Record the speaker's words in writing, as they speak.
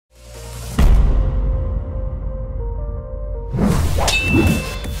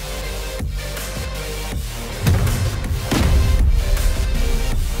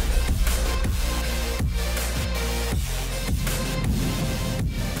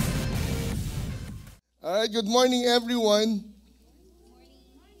All right, good morning, everyone.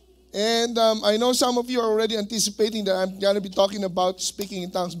 And I know some of you are already anticipating that I'm going to be talking about speaking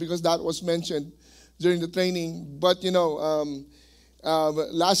in tongues because that was mentioned during the training. But,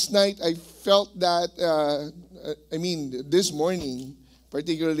 last night I felt that, this morning,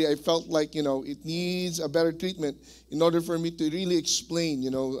 particularly, I felt like, it needs a better treatment in order for me to really explain,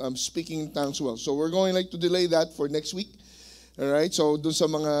 speaking in tongues well. So we're going to delay that for next week. All right, so dun sa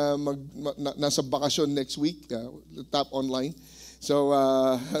mga nasa bakasyon next week, tap online. So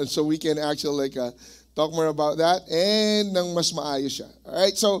so we can actually talk more about that and nang mas maayos siya. All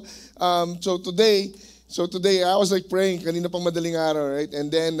right, so today I was praying kanina pang madaling araw, right?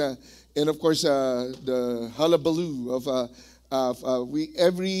 And then and of course the hullabaloo of we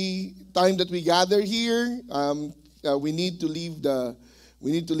every time that we gather here, we need to leave the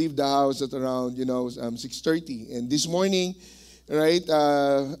house at around 6:30. And this morning, right?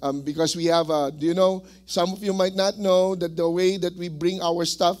 Because we have, some of you might not know that the way that we bring our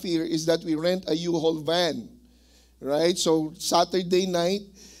stuff here is that we rent a U-Haul van, right? So Saturday night,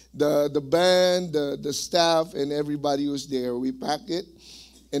 the band, the staff, and everybody who's there, we pack it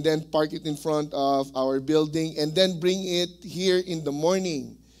and then park it in front of our building and then bring it here in the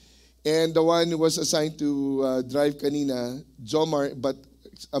morning. And the one who was assigned to drive kanina, Jomar, but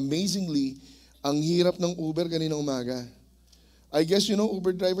amazingly, ang hirap ng Uber kanina umaga. I guess,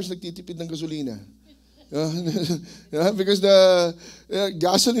 Uber drivers nagtitipid ng gasolina. Because the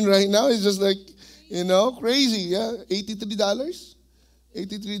gasoline right now is just crazy. Yeah, $83,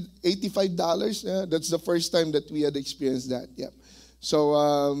 $85. Yeah, that's the first time that we had experienced that. Yeah. So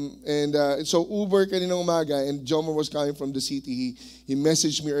so Uber kanina umaga, and Jomo was coming from the city. He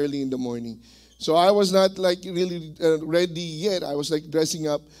messaged me early in the morning. So I was not really ready yet. I was dressing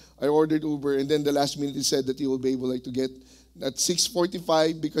up. I ordered Uber, and then the last minute he said that he will be able to get at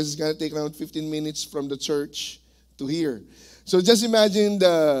 6:45 because it's going to take around 15 minutes from the church to here. So just imagine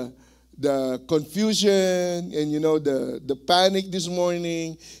the confusion and the panic this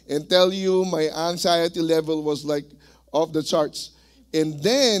morning, and tell you my anxiety level was off the charts. And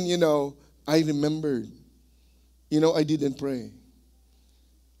then I remembered I didn't pray.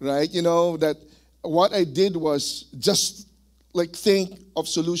 Right? That what I did was just think of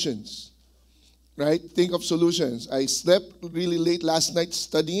solutions. Right? Think of solutions. I slept really late last night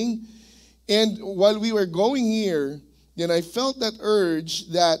studying. And while we were going here, then I felt that urge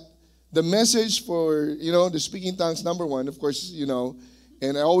that the message for, the speaking tongues, number one, of course,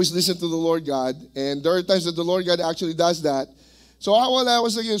 and I always listen to the Lord God. And there are times that the Lord God actually does that. So while I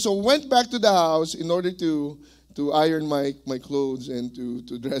was so went back to the house in order to iron my clothes and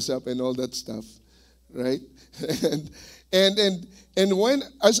to dress up and all that stuff. Right? And when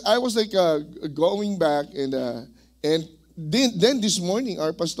as I was going back and then this morning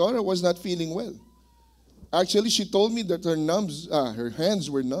our pastora was not feeling well. Actually, she told me that her hands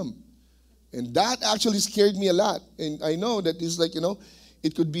were numb, and that actually scared me a lot. And I know that it's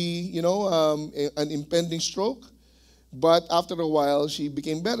it could be an impending stroke, but after a while she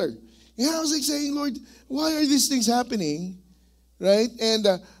became better. And I was saying, Lord, why are these things happening, right? And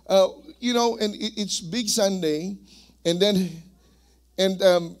and it's Big Sunday. And then,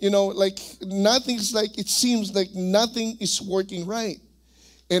 nothing's it seems like nothing is working right.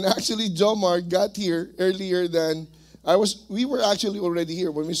 And actually, Jomar got here earlier than we were actually already here.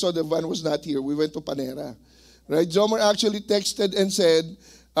 When we saw the van was not here, we went to Panera. Right? Jomar actually texted and said,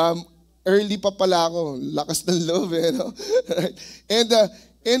 early pa pala ako, lakas ng loob, Right?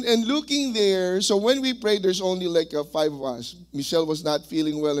 And looking there, so when we prayed, there's only 5 of us. Michelle was not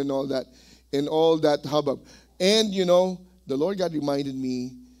feeling well and all that hubbub. And, the Lord God reminded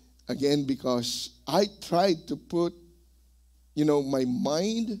me again because I tried to put, my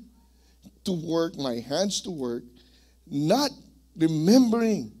mind to work, my hands to work, not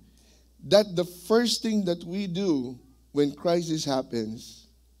remembering that the first thing that we do when crisis happens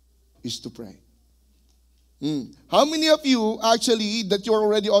is to pray. How many of you actually that you're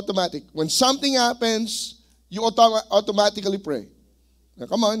already automatic? When something happens, you automatically pray. Now,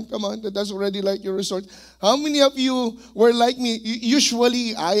 come on. That's already your resort. How many of you were like me?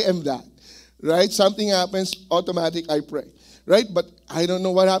 Usually, I am that. Right? Something happens, automatic, I pray. Right? But I don't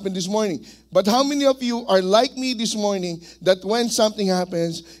know what happened this morning. But how many of you are like me this morning that when something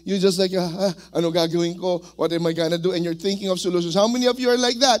happens, you just ano gagawin ko? What am I gonna do? And you're thinking of solutions. How many of you are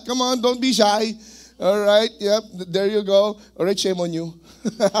like that? Come on, don't be shy. All right, yep, there you go. All right, shame on you.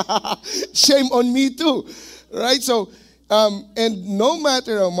 Shame on me too. Right? So, and no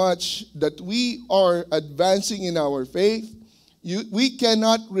matter how much that we are advancing in our faith, we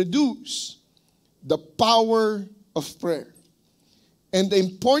cannot reduce the power of prayer. and the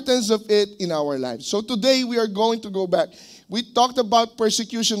importance of it in our lives. So today we are going to go back. We talked about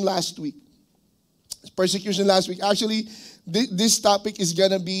persecution last week. Actually, this topic is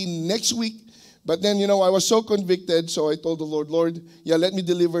going to be next week. But then, I was so convicted, so I told the Lord, let me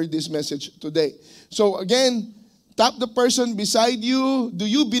deliver this message today. So again, tap the person beside you. Do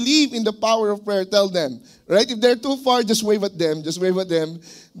you believe in the power of prayer? Tell them. Right? If they're too far, just wave at them.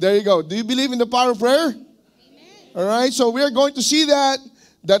 There you go. Do you believe in the power of prayer? Amen. All right. So we are going to see that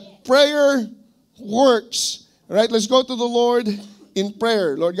prayer works. All right. Let's go to the Lord in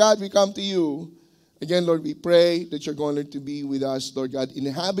prayer. Lord God, we come to you. Again, Lord, we pray that you're going to be with us. Lord God,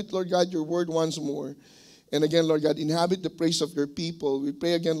 inhabit, Lord God, your word once more. And again, Lord God, inhabit the praise of your people. We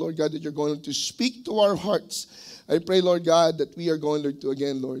pray again, Lord God, that you're going to speak to our hearts. I pray, Lord God, that we are going to,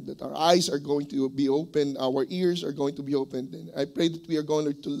 again, Lord, that our eyes are going to be open, our ears are going to be opened. And I pray that we are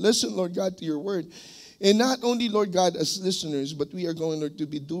going to listen, Lord God, to your word. And not only, Lord God, as listeners, but we are going to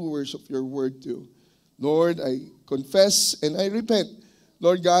be doers of your word too. Lord, I confess and I repent,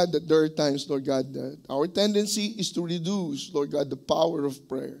 Lord God, that there are times, Lord God, that our tendency is to reduce, Lord God, the power of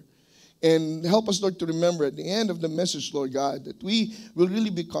prayer. And help us, Lord, to remember at the end of the message, Lord God, that we will really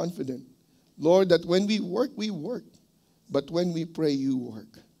be confident, Lord, that when we work, but when we pray, you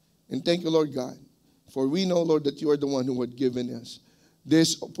work. And thank you, Lord God, for we know, Lord, that you are the one who had given us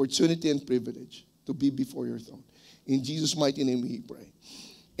this opportunity and privilege to be before your throne. In Jesus' mighty name we pray.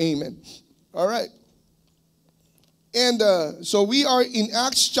 Amen. All right. And so we are in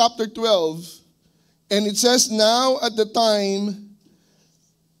Acts chapter 12, and it says, now at the time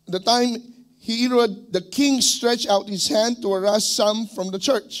Herod, the king, stretched out his hand to arrest some from the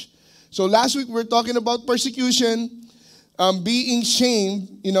church. So last week we were talking about persecution, being shamed,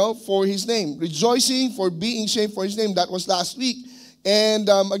 for his name. Rejoicing for being shamed for his name. That was last week. And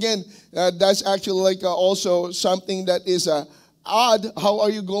again, that's actually also something that is odd. How are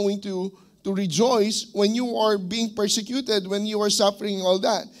you going to rejoice when you are being persecuted, when you are suffering all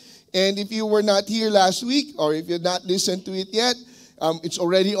that? And if you were not here last week, or if you've not listened to it yet, it's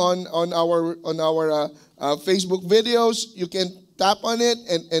already on our Facebook videos. You can tap on it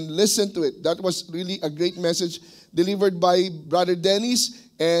and listen to it. That was really a great message delivered by Brother Dennis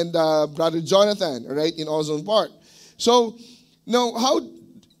and Brother Jonathan, right, in Ozone Park. So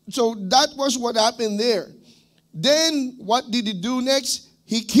that was what happened there. Then what did he do next?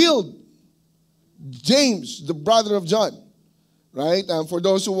 He killed James, the brother of John, right? For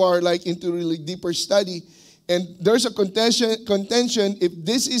those who are into really deeper study, and there's a contention if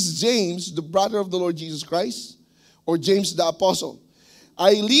this is James, the brother of the Lord Jesus Christ, or James the apostle.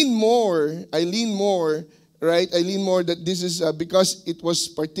 I lean more, right? I lean more that this is because it was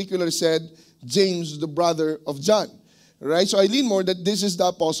particularly said James, the brother of John, right? So I lean more that this is the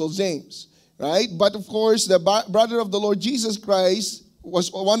apostle James, right? But of course, the brother of the Lord Jesus Christ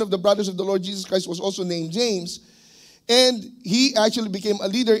was one of the brothers of the Lord Jesus Christ was also named James, and he actually became a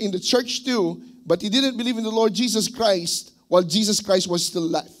leader in the church too. But he didn't believe in the Lord Jesus Christ while Jesus Christ was still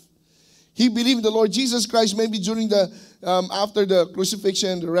alive. He believed in the Lord Jesus Christ maybe during the after the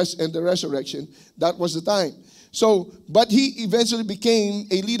crucifixion, the resurrection. That was the time. So, but he eventually became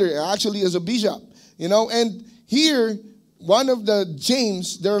a leader, actually as a bishop. And here, one of the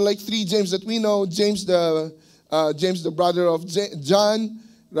James, there are three James that we know. James the brother of John,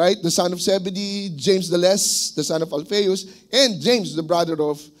 right, the son of Zebedee. James the Less, the son of Alphaeus, and James the brother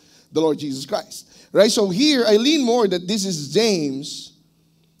of the Lord Jesus Christ. Right? So here, I lean more that this is James.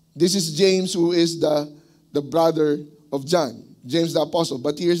 This is James who is the brother of John. James the apostle.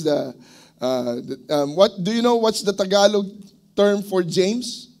 But here's what do you know what's the Tagalog term for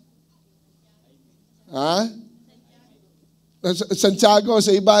James? Santiago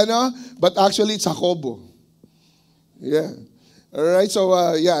sa iba, no? But actually, it's Jacobo. Yeah. All right, so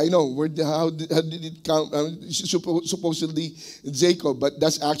I know how did it count? Supposedly Jacob, but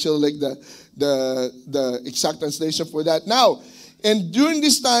that's actually the exact translation for that. Now, and during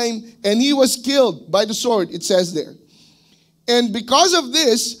this time, and he was killed by the sword. It says there, and because of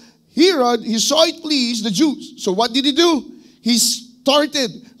this, Herod, he saw it pleased the Jews. So what did he do? He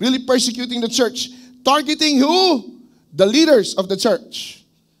started really persecuting the church, targeting who? The leaders of the church,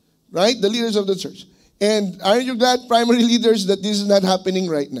 right? The leaders of the church. And aren't you glad, primary leaders, that this is not happening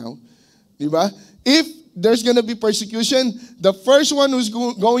right now? Diba? If there's going to be persecution, the first one who's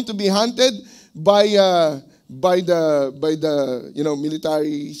going to be hunted by the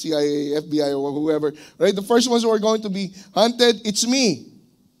military, CIA, FBI, or whoever, right? The first ones who are going to be hunted, it's me.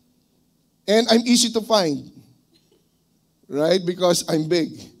 And I'm easy to find, right? Because I'm big.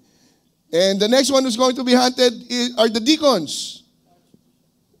 And the next one who's going to be hunted are the deacons.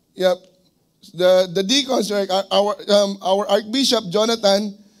 Yep. the deacons, right, our Archbishop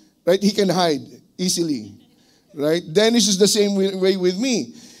Jonathan, right, he can hide easily. Right? Dennis is the same way with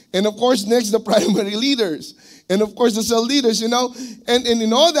me. And of course, next, the primary leaders. And of course, the cell leaders, And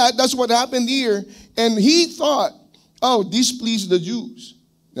in all that, that's what happened here. And he thought, oh, this pleased the Jews.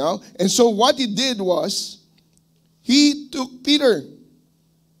 And so what he did was, he took Peter.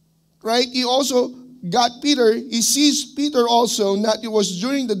 Right? He also got Peter. He seized Peter also, that it was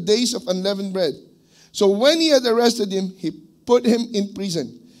during the days of unleavened bread. So when he had arrested him, he put him in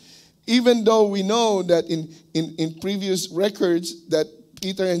prison. Even though we know that in previous records that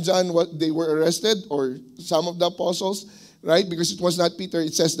Peter and John, they were arrested, or some of the apostles, right? Because it was not Peter,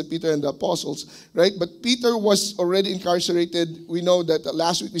 it says the Peter and the apostles, right? But Peter was already incarcerated. We know that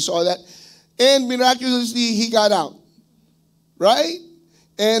last week we saw that. And miraculously, he got out, right?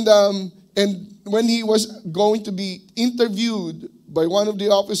 And when he was going to be interviewed by one of the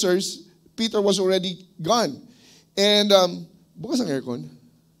officers, Peter was already gone. And, bukas ang aircon.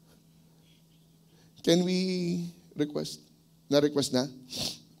 Can we request? Not request na?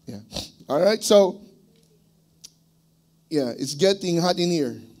 Yeah. All right, so, yeah, it's getting hot in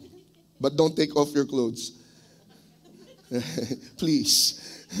here. But don't take off your clothes.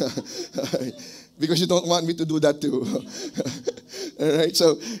 Please. Because you don't want me to do that too. All right,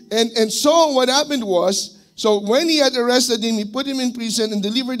 so, and so what happened was, so when he had arrested him, he put him in prison and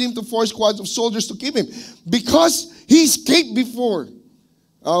delivered him to 4 squads of soldiers to keep him. Because he escaped before.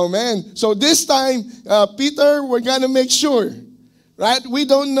 Oh, man. So this time, Peter, we're going to make sure, right? We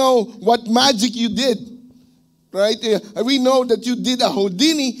don't know what magic you did, right? We know that you did a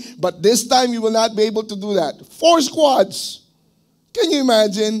Houdini, but this time you will not be able to do that. 4 squads. Can you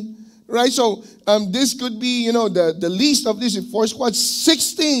imagine? Right? So this could be, the least of this. 4 squads,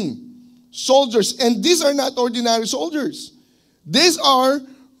 16 soldiers. And these are not ordinary soldiers. These are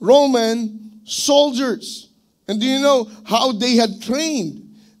Roman soldiers. And do you know how they had trained?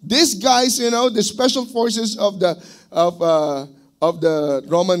 These guys, the special forces of the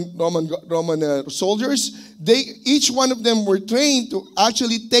Roman soldiers, each one of them were trained to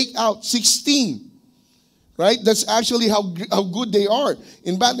actually take out 16. Right? That's actually how good they are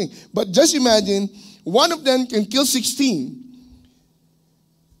in battling. But just imagine, one of them can kill 16.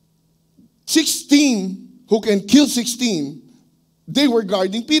 16 who can kill 16, they were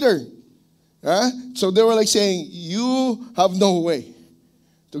guarding Peter. So they were like saying, you have no way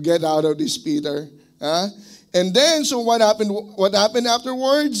to get out of this, Peter. And then, so what happened? What happened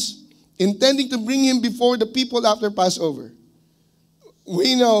afterwards? Intending to bring him before the people after Passover.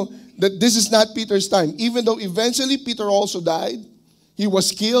 We know that this is not Peter's time. Even though eventually Peter also died. He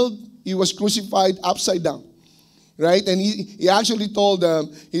was killed. He was crucified upside down. Right? And he actually told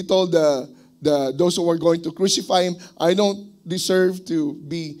those who were going to crucify him, I don't deserve to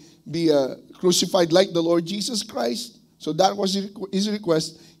be crucified like the Lord Jesus Christ. So that was his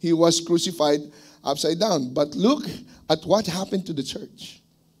request. He was crucified upside down. But look at what happened to the church.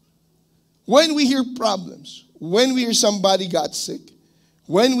 When we hear problems, when we hear somebody got sick,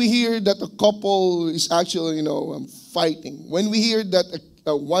 when we hear that a couple is actually, fighting, when we hear that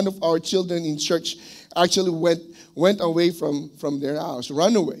one of our children in church actually went away from their house,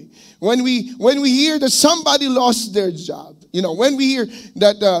 run away. When we hear that somebody lost their job, when we hear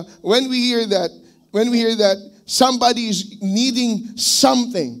that somebody is needing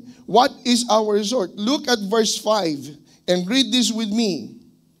something, what is our resort? Look at verse 5 and read this with me.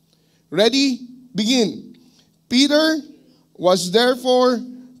 Ready? Begin. Peter was therefore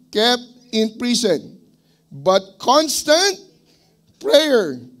kept in prison, but constant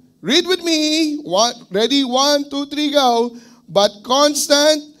prayer. Read with me. Ready? 1, 2, 3, go. But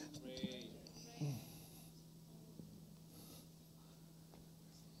constant.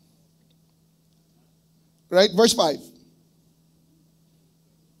 Right? Verse 5.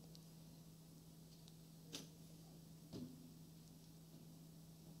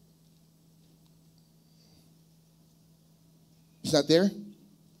 Is that there?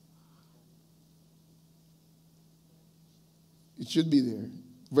 It should be there.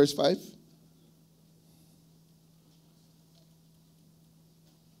 Verse 5.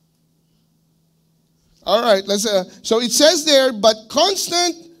 All right, let's so it says there, but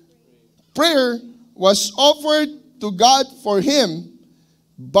constant prayer was offered to God for him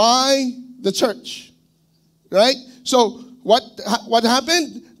by the church. Right? So what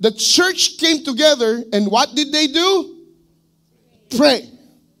happened? The church came together, and what did they do? Pray.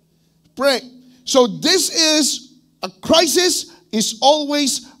 Pray. So this is a crisis is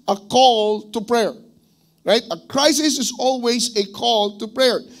always a call to prayer. Right? A crisis is always a call to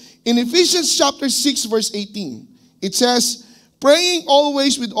prayer. In Ephesians chapter 6 verse 18, it says, praying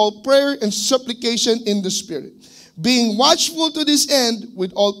always with all prayer and supplication in the Spirit, being watchful to this end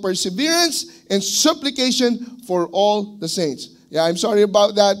with all perseverance and supplication for all the saints. Yeah, I'm sorry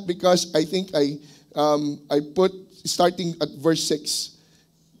about that because I think I put starting at verse 6.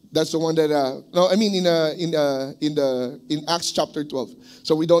 That's the one that in Acts chapter 12.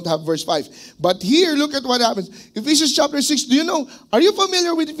 So we don't have verse 5. But here, look at what happens. Ephesians chapter 6. Do you know? Are you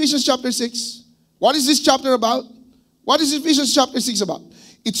familiar with Ephesians chapter 6? What is this chapter about? What is Ephesians chapter 6 about?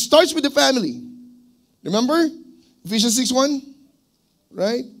 It starts with the family. Remember? Ephesians 6:1?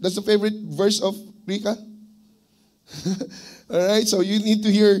 Right? That's the favorite verse of Rika. All right, so you need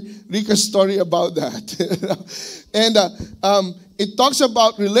to hear Rika's story about that. And it talks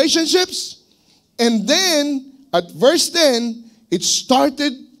about relationships. And then at verse 10, it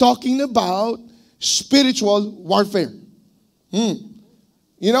started talking about spiritual warfare.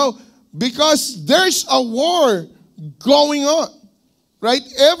 You know, because there's a war going on, right?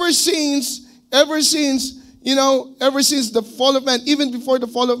 Ever since the fall of man, even before the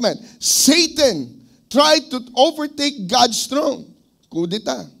fall of man, Satan tried to overtake God's throne.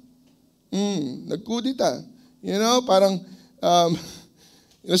 Kudeta. Nagkudeta. You know, parang,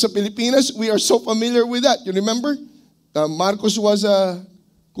 sa Pilipinas, we are so familiar with that. You remember? Marcos was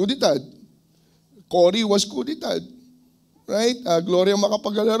kudetad. Cory was kudetad. Right? Gloria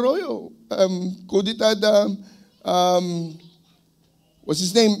Macapagal-Arroyo. Kudetad, what's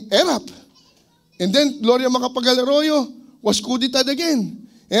his name? Erap. And then Gloria Macapagal-Arroyo was kudetad again.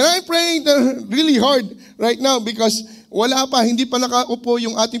 And I'm praying really hard right now because hindi pa nakaupo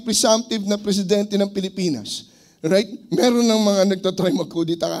yung ating presumptive na presidente ng Pilipinas. Right? Meron ng mga nagtatry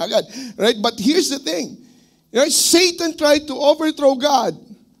magkudita kaagad. Right? But here's the thing. Right? Satan tried to overthrow God.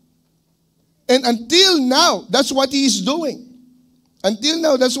 And until now, that's what he is doing. Until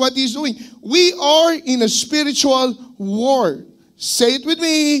now, that's what he is doing. We are in a spiritual war. Say it with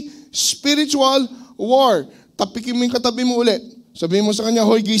me, spiritual war. Tapikin mo yung katabi mo ulit. Sabihin mo sa kanya,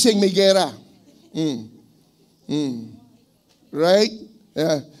 hoy gising, may gera. Right?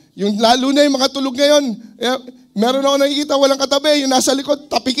 Yeah. Yung lalo na yung mga tulog ngayon, meron ako nakikita, walang katabi, yung nasa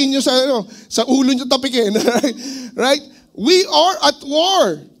likod, tapikin nyo sa ulo nyo tapikin. Right? We are at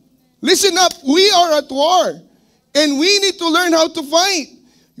war. Listen up, we are at war. And we need to learn how to fight.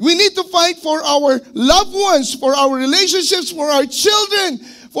 We need to fight for our loved ones, for our relationships, for our children,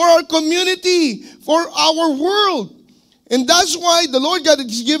 for our community, for our world. And that's why the Lord God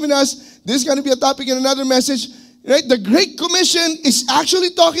has given us, this is going to be a topic in another message, right? The Great Commission is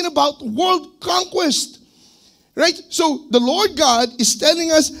actually talking about world conquest. Right? So the Lord God is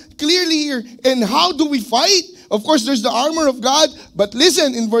telling us clearly here, and how do we fight? Of course, there's the armor of God, but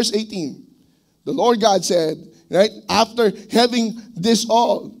listen in verse 18. The Lord God said, right, after having this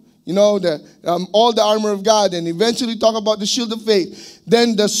all, all the armor of God, and eventually talk about the shield of faith,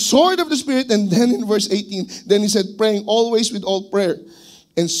 then the sword of the Spirit, and then in verse 18, then he said, praying always with all prayer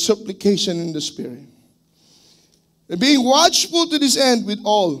and supplication in the Spirit. And being watchful to this end with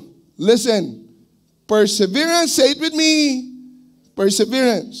all, listen, perseverance, say it with me,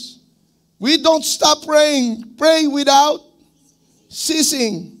 perseverance. We don't stop praying, pray without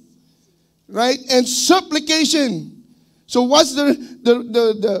ceasing, right? And supplication. So what's the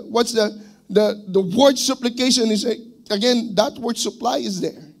word supplication is, again, that word supply is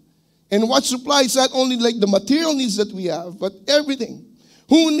there. And what supply is not only like the material needs that we have, but everything.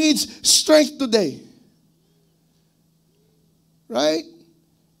 Who needs strength today? Right?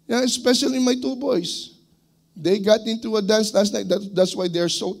 Yeah, especially my two boys. They got into a dance last night. That's why they're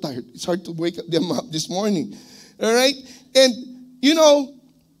so tired. It's hard to wake them up this morning. All right? And,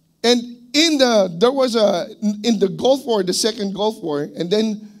 in the Gulf War, the second Gulf War, and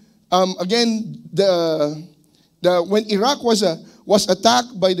then again when Iraq was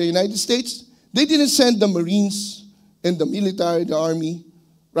attacked by the United States, they didn't send the Marines and the military, the army,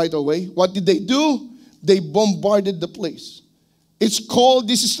 right away. What did they do? They bombarded the place.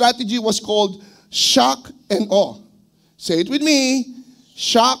 This strategy was called shock and awe. Say it with me,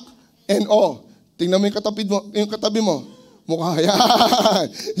 shock and awe. Tingnan mo yung katabi mo. Mukha, yan.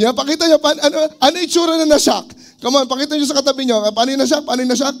 Yan, pakita nyo, ano itsura na na-shock? Come on, pakita nyo sa katabi nyo. Paano yung na-shock? Paano yung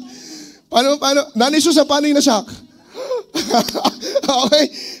na-shock? Paano? Nanay Susan, paano yung na-shock? Okay?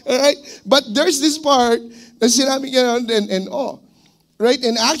 Alright? But there's this part na sinabi and awe. Right?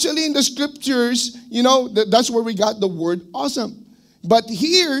 And actually in the scriptures, that's where we got the word awesome. But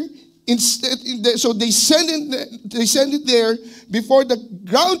here, instead, so they send it there before the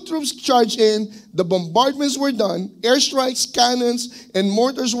ground troops charged in. The bombardments were done, airstrikes, cannons, and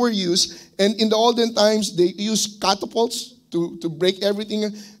mortars were used. And in the olden times, they used catapults to break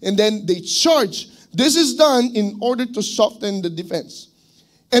everything. And then they charged This is done in order to soften the defense.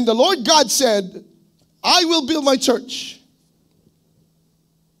 And the Lord God said, I will build my church,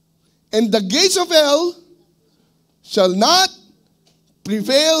 and the gates of hell shall not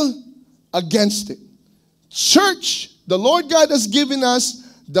prevail against it. Church, the Lord God has given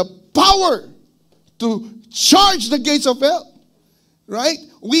us the power to charge the gates of hell. Right?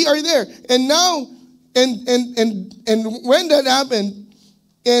 We are there. And now, and when that happened,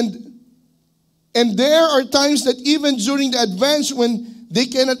 and there are times that even during the advance when they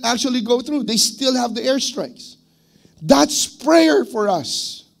cannot actually go through, they still have the airstrikes. That's prayer for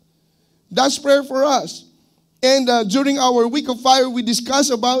us. That's prayer for us. And during our week of fire, we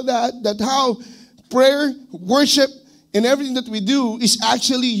discussed about that how prayer, worship, and everything that we do is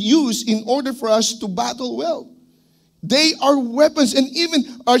actually used in order for us to battle well. They are weapons, and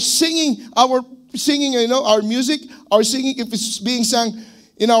even our singing, our music, our singing, if it's being sung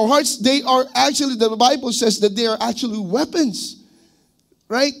in our hearts, they are actually, the Bible says that they are actually weapons,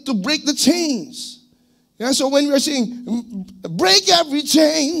 right? To break the chains. Yeah, so when we are saying, break every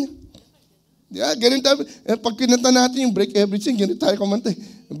chain, yeah, ganun tayo. Pag kinanta natin yung break every chain, ganun tayo kumanta.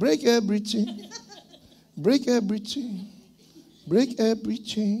 Break every chain. Break every chain. Break every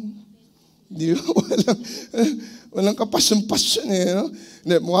chain. Di ba? Walang kapasyon-pasyon eh. You know?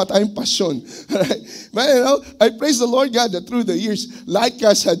 Mukha tayong pasyon. Right? But you know, I praise the Lord God that through the years, like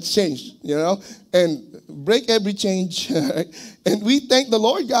us had changed. You know? And break every change. Right? And we thank the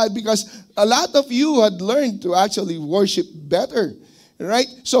Lord God because a lot of you had learned to actually worship better. Right?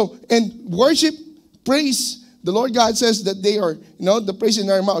 So, and worship, praise, the Lord God says that they are, the praise in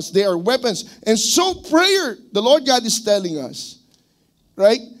our mouths, they are weapons. And so prayer, the Lord God is telling us,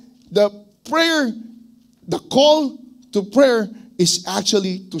 right? The prayer, the call to prayer is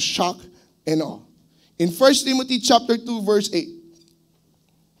actually to shock and awe. In 1 Timothy chapter 2, verse 8,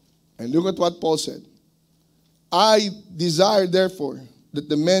 and look at what Paul said. I desire, therefore, that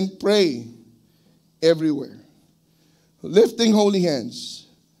the men pray everywhere, lifting holy hands,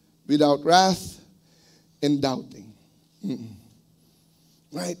 without wrath and doubting.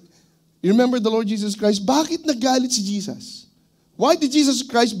 Right? You remember the Lord Jesus Christ? Bakit nagalit si Jesus? Why did Jesus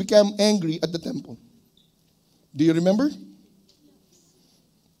Christ become angry at the temple? Do you remember? Do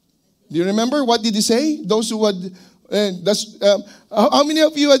you remember? What did he say? Those who had, how many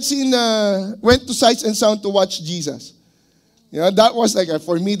of you had seen, went to Sights and Sound to watch Jesus? That was like,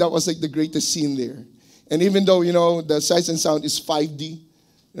 for me, that was like the greatest scene there. And even though, the Sights and Sound is 5D,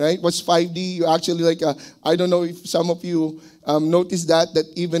 right? What's 5D? You actually I don't know if some of you noticed that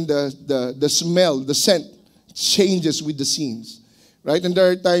even the smell, the scent changes with the scenes, right? And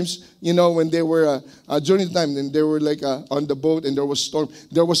there are times, when they were, during the time, and they were on the boat and there was storm,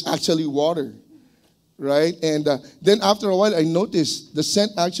 there was actually water, right? And then after a while, I noticed the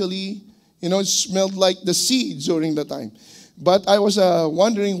scent actually, it smelled like the sea during the time. But I was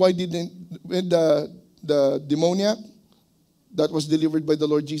wondering why didn't, with the demoniac that was delivered by the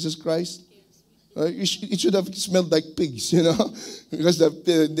Lord Jesus Christ, it should have smelled like pigs, because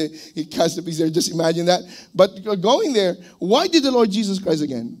he cast the pigs there. Just imagine that. But going there, why did the Lord Jesus Christ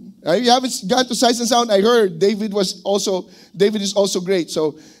again? You haven't gone to Sights and Sound. I heard David is also great.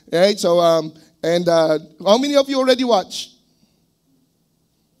 So, right? So, how many of you already watched?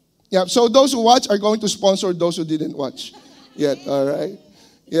 Yeah. So those who watch are going to sponsor those who didn't watch yet. All right.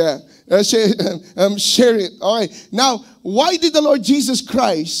 Yeah. Share it. All right. Now, why did the Lord Jesus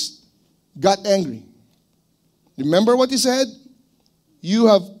Christ got angry? Remember what he said? You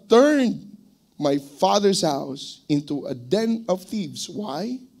have turned my Father's house into a den of thieves.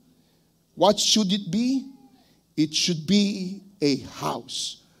 Why? What should it be? It should be a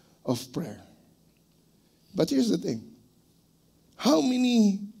house of prayer. But here's the thing. How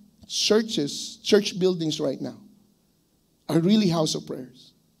many church buildings right now are really house of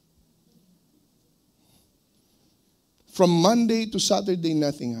prayers? From Monday to Saturday,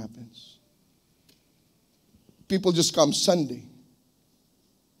 nothing happens. People just come Sunday.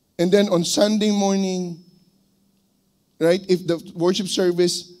 And then on Sunday morning, right, if the worship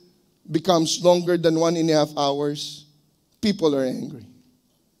service becomes longer than 1.5 hours, people are angry.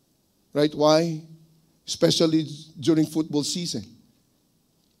 Right? Why? Especially during football season.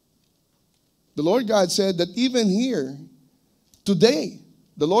 The Lord God said that even here, today,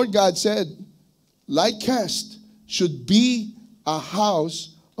 the Lord God said, Lightcast should be a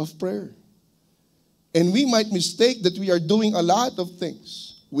house of prayer. And we might mistake that we are doing a lot of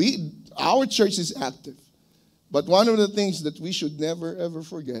things. Our church is active. But one of the things that we should never ever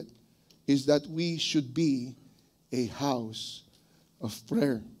forget is that we should be a house of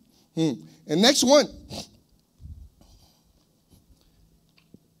prayer. And next one.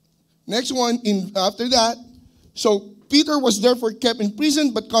 Next one, after that, so Peter was therefore kept in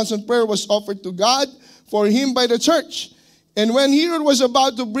prison, but constant prayer was offered to God for him by the church. And when Herod was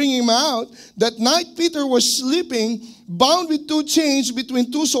about to bring him out, that night Peter was sleeping, bound with two chains between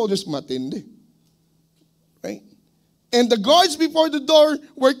two soldiers. Matindi. Right? And the guards before the door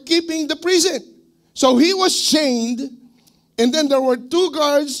were keeping the prison. So he was chained, and then there were two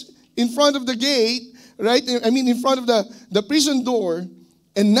guards in front of the gate, right? I mean, in front of the prison door.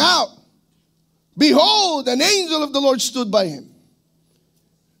 And now, behold, an angel of the Lord stood by him.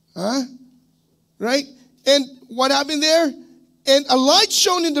 Huh? Right? And what happened there? And a light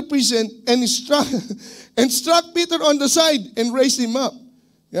shone in the prison, and he struck and struck Peter on the side and raised him up.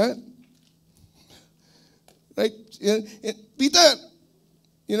 Yeah? Right? And Peter,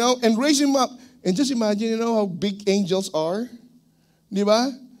 and raised him up. And just imagine, how big angels are. Di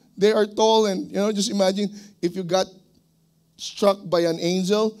ba? They are tall, and, just imagine if you got struck by an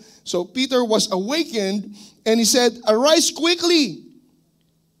angel. So Peter was awakened, and he said, "Arise quickly."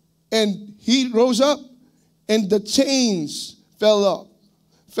 And he rose up, and the chains fell off.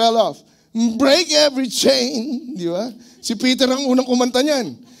 Break every chain. Di ba? Si Peter ang unang kumanta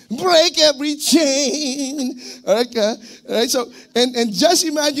niyan. Break every chain. Alright, so, and just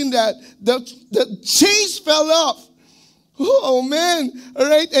imagine that. The chains fell off. Oh, man.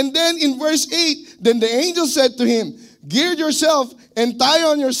 Alright, and then in verse 8, then the angel said to him, "Gird yourself and tie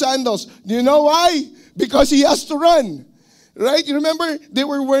on your sandals." Do you know why? Because he has to run. Right? You remember they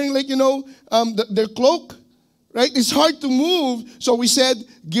were wearing their cloak? Right? It's hard to move. So we said,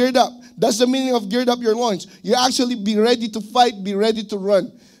 gird up. That's the meaning of gird up your loins. You actually be ready to fight, be ready to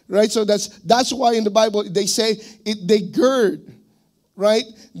run. Right? So that's why in the Bible they say they gird. Right?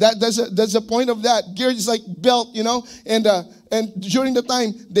 That's the point of that. Gird is like belt, and during the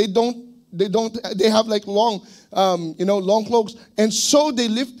time they have like long long cloaks. And so they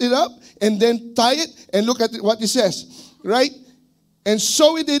lift it up and then tie it, and look at what it says. Right? And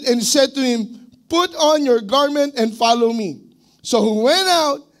so he did, and he said to him, "Put on your garment and follow me." So he went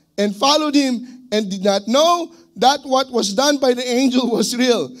out and followed him, and did not know that what was done by the angel was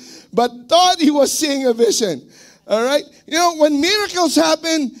real, but thought he was seeing a vision. All right? When miracles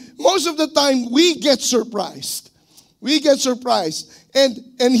happen, most of the time we get surprised. We get surprised.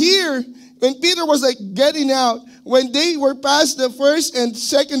 And here, when Peter was getting out, when they were past the first and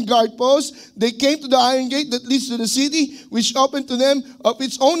second guard post, they came to the iron gate that leads to the city, which opened to them of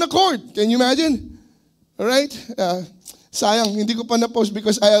its own accord. Can you imagine? All right? Sayang, hindi ko pa na-post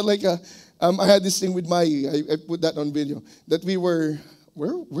because I had I had this thing with Mai. I put that on video. That we were,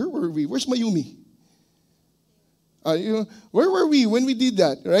 where were we? Where's Mayumi? Where were we when we did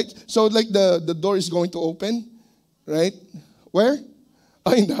that, right? So the door is going to open, right? Where?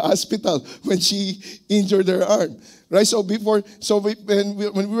 In the hospital when she injured her arm, right? So when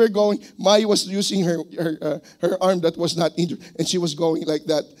we were going, Mai was using her arm that was not injured, and she was going like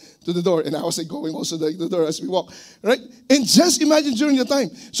that to the door, and I was going also like the door as we walk, right? And just imagine during the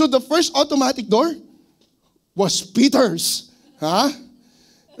time. So the first automatic door was Peter's,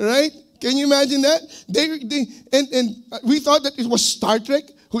 right? Can you imagine that? And we thought that it was Star Trek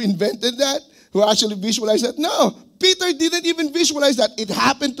who invented that, who actually visualized that. No, Peter didn't even visualize that. It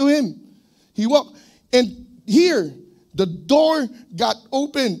happened to him. He walked. And here, the door got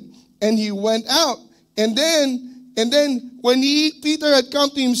opened, and he went out. And then when Peter had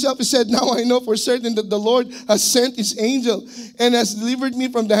come to himself, he said, "Now I know for certain that the Lord has sent his angel and has delivered me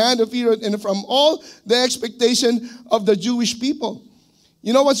from the hand of Herod and from all the expectation of the Jewish people."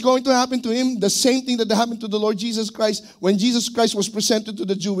 You know what's going to happen to him? The same thing that happened to the Lord Jesus Christ when Jesus Christ was presented to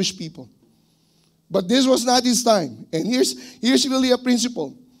the Jewish people. But this was not his time. And here's really a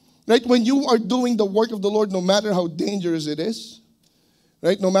principle. Right? When you are doing the work of the Lord, no matter how dangerous it is,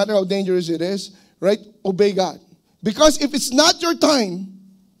 right? No matter how dangerous it is, right? Obey God. Because if it's not your time,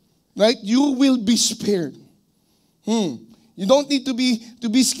 right, you will be spared. You don't need to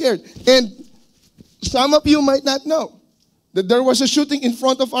be scared. And some of you might not know that there was a shooting in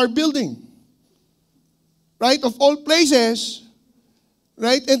front of our building. Right? Of all places.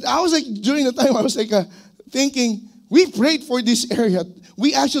 Right? And I was during the time, I was thinking, we prayed for this area.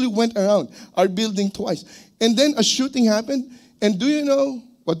 We actually went around our building twice. And then a shooting happened. And do you know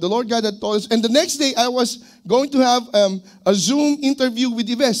what the Lord God had told us? And the next day, I was going to have a Zoom interview with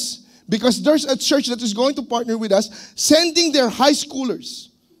Yves. Because there's a church that is going to partner with us, sending their high schoolers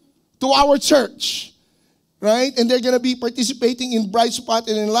to our church. Right? And they're going to be participating in Bright Spot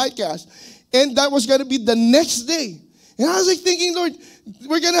and in Lightcast. And that was going to be the next day. And I was thinking, Lord,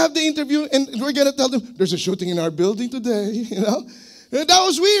 we're going to have the interview and we're going to tell them, there's a shooting in our building today, And that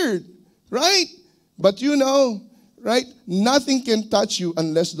was weird, right? But Right? Nothing can touch you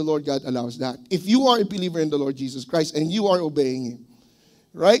unless the Lord God allows that. If you are a believer in the Lord Jesus Christ and you are obeying Him.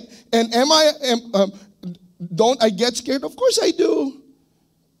 Right? And don't I get scared? Of course I do.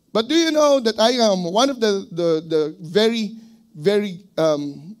 But do you know that I am one of the very, very,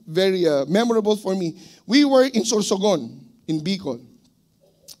 very memorable for me. We were in Sorsogon, in Bicol.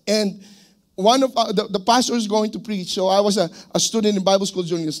 And one of the pastor was going to preach. So I was a student in Bible school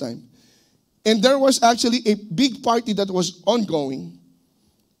during this time. And there was actually a big party that was ongoing.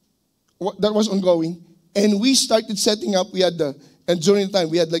 And we started setting up. And during the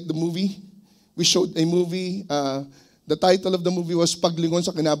time, we had like the movie. We showed a movie. The title of the movie was Paglingon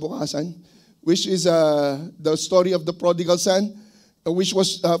sa Kinabukasan, which is the story of the prodigal son, which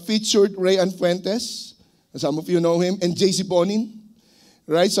was featured Rayan Fuentes. Some of you know him. And JC Bonin.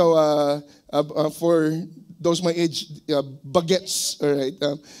 Right? So for those my age, baguettes, all right,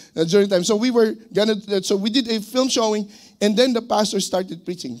 during time. So we did a film showing, and then the pastor started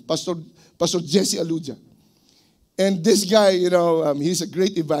preaching, Pastor Jesse Aluja. And this guy, he's a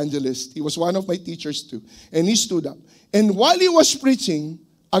great evangelist. He was one of my teachers too. And he stood up. And while he was preaching,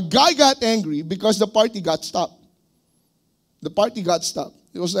 a guy got angry because the party got stopped. The party got stopped.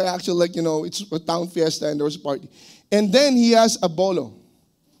 It was actually it's a town fiesta and there was a party. And then he has a bolo,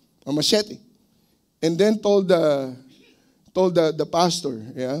 a machete. And then told the pastor,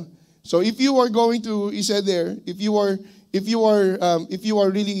 yeah. So if you are going to, he said there, if you are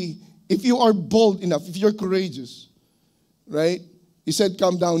bold enough, if you're courageous, right? He said,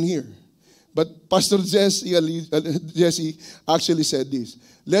 come down here. But Pastor Jesse actually said this: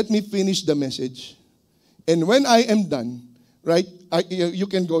 let me finish the message, and when I am done, right, you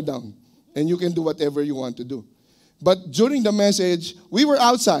can go down and you can do whatever you want to do. But during the message, we were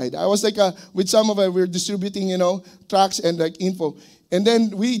outside. I was with some of us, we were distributing, tracts and info. And then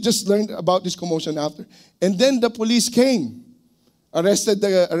we just learned about this commotion after. And then the police came, arrested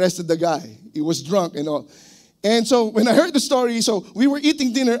the guy. He was drunk and all. And so when I heard the story, so we were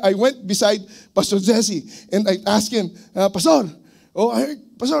eating dinner. I went beside Pastor Jesse and I asked him, Pastor, I heard,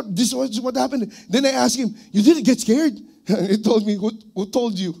 Pastor, this is what happened. Then I asked him, you didn't get scared? He told me, who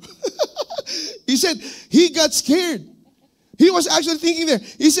told you? He said he got scared. He was actually thinking there.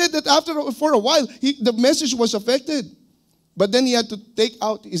 He said that for a while, the message was affected. But then he had to take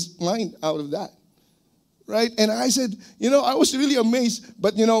out his mind out of that. Right? And I said, I was really amazed.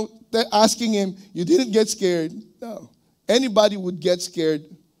 But, asking him, you didn't get scared? No. Anybody would get scared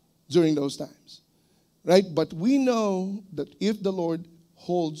during those times. Right? But we know that if the Lord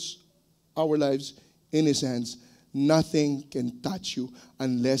holds our lives in His hands, nothing can touch you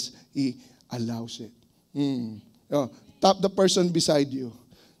unless He allows it. Tap the person beside you.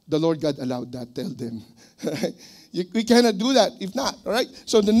 The Lord God allowed that. Tell them. We cannot do that if not. All right.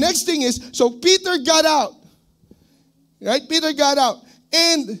 So the next thing is, so Peter got out. Right? Peter got out.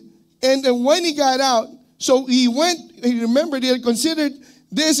 And when he got out, so he went, he remembered, he had considered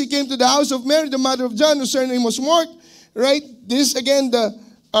this. He came to the house of Mary, the mother of John, whose surname was Mark. Right? This again,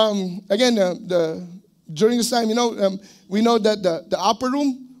 during this time, we know that the upper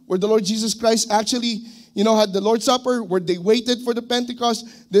room where the Lord Jesus Christ actually, had the Lord's Supper, where they waited for the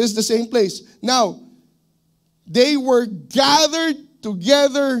Pentecost, this is the same place. Now, they were gathered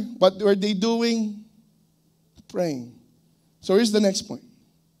together. What were they doing? Praying. So here's the next point.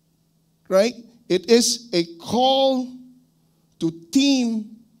 Right? It is a call to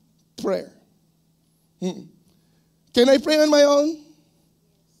team prayer. Can I pray on my own?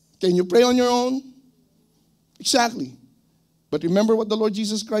 Can you pray on your own? Exactly. But remember what the Lord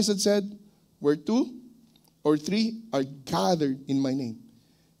Jesus Christ had said? Where 2 or 3 are gathered in my name,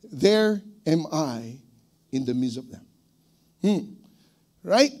 there am I in the midst of them.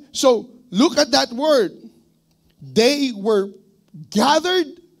 Right? So, look at that word. They were gathered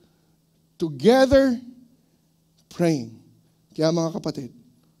together praying. Kaya mga kapatid,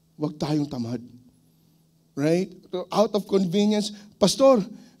 huwag tayong tamad. Right? Out of convenience, Pastor,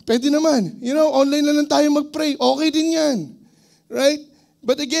 pwede naman. Online na lang tayo mag-pray. Okay din yan. Right?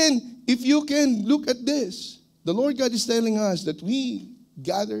 But again, if you can look at this, the Lord God is telling us that we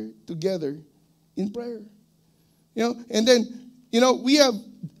gather together in prayer. And then, we have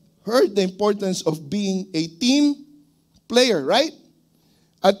heard the importance of being a team player, right?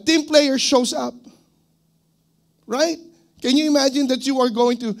 A team player shows up. Right? Can you imagine that you are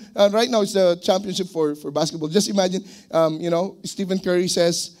going to, right now it's the championship for basketball. Just imagine, Stephen Curry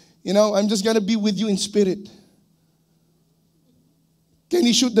says, I'm just going to be with you in spirit. Can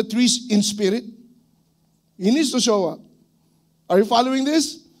he shoot the threes in spirit? He needs to show up. Are you following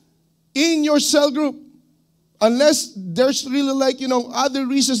this? In your cell group, unless there's really other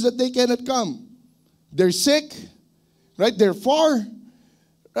reasons that they cannot come. They're sick, right? They're far,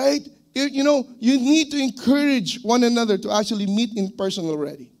 right? You need to encourage one another to actually meet in person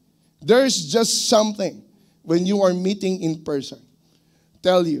already. There's just something when you are meeting in person.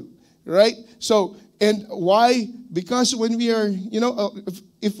 Tell you, right? So, and why? Because when we are,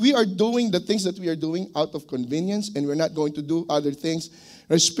 if we are doing the things that we are doing out of convenience and we're not going to do other things,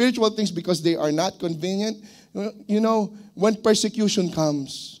 or spiritual things because they are not convenient, when persecution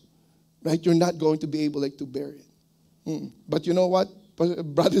comes, right, you're not going to be able to bear it. But you know what?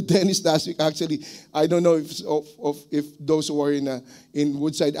 Brother Dennis last week, actually, I don't know if those who are in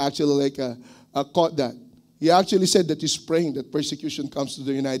Woodside actually caught that. He actually said that he's praying that persecution comes to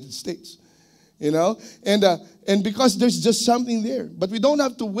the United States. And because there's just something there. But we don't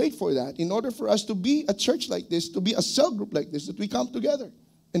have to wait for that in order for us to be a church like this, to be a cell group like this, that we come together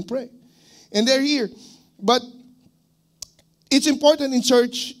and pray. And they're here. But it's important in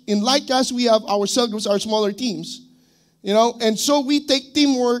church, in Lightcast, we have our cell groups, our smaller teams, and so we take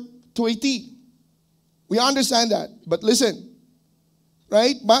teamwork to a T. We understand that. But listen,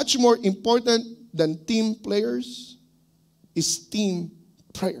 right? Much more important than team players is team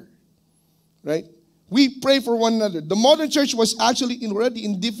prayer. Right? We pray for one another. The modern church was actually already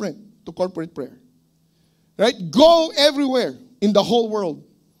indifferent to corporate prayer. Right? Go everywhere in the whole world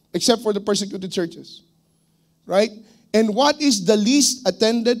except for the persecuted churches. Right? And what is the least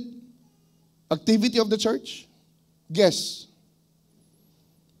attended activity of the church? Guess.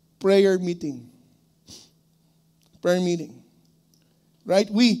 Prayer meeting. Prayer meeting. Right?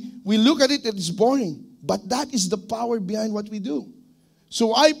 We look at it, it's boring. But that is the power behind what we do.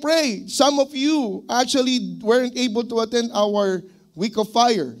 So I pray, some of you actually weren't able to attend our week of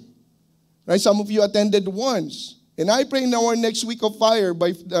fire. Right? Some of you attended once. And I pray in our next week of fire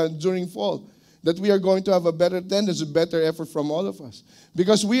during fall that we are going to have a better attendance, a better effort from all of us.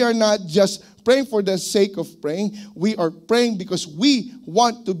 Because we are not just praying for the sake of praying. We are praying because we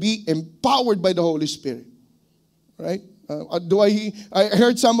want to be empowered by the Holy Spirit. Right? I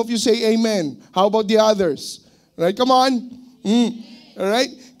heard some of you say amen. How about the others? Right? Come on. All right?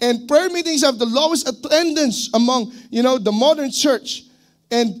 And prayer meetings have the lowest attendance among, the modern church.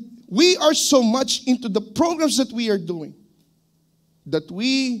 And we are so much into the programs that we are doing that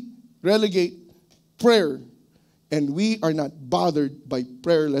we relegate prayer and we are not bothered by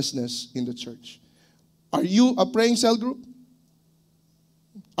prayerlessness in the church. Are you a praying cell group?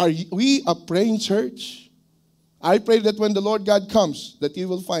 Are we a praying church? I pray that when the Lord God comes, that you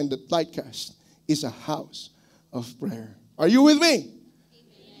will find that Lightcast is a house of prayer. Are you with me?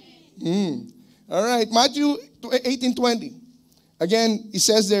 All right, Matthew 18:20. Again, it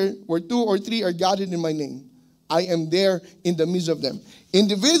says there, where 2 or 3 are gathered in my name, I am there in the midst of them.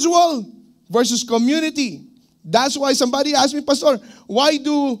 Individual versus community. That's why somebody asked me, Pastor, why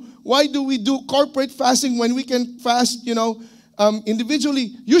do we do corporate fasting when we can fast,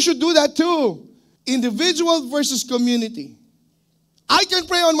 individually? You should do that too. Individual versus community. I can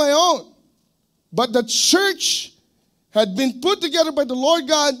pray on my own, but the church had been put together by the Lord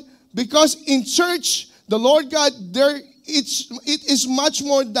God, because in church, the Lord God, it is much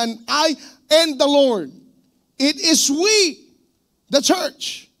more than I and the Lord. It is we, the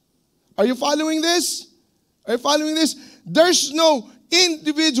church. Are you following this? Are you following this? There's no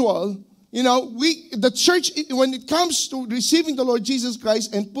individual. The church, when it comes to receiving the Lord Jesus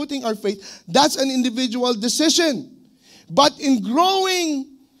Christ and putting our faith, that's an individual decision. But in growing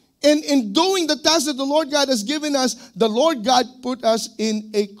and in doing the task that the Lord God has given us, the Lord God put us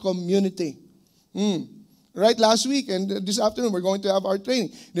in a community. Right, last week and this afternoon we're going to have our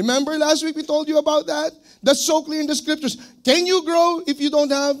training. Remember last week we told you about that? That's so clear in the scriptures. Can you grow if you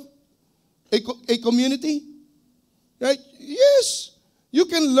don't have a community? Right? Yes. You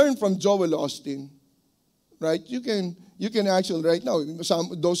can learn from Joel Osteen. Right? You can actually right now,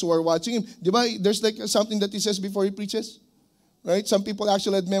 those who are watching him, there's like something that he says before he preaches. Right? Some people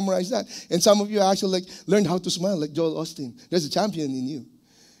actually had memorized that. And some of you actually learned how to smile like Joel Osteen. There's a champion in you.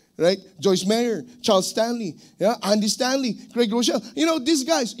 Right? Joyce Meyer, Charles Stanley, Andy Stanley, Craig Rochelle. These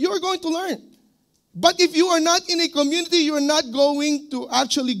guys, you are going to learn. But if you are not in a community, you are not going to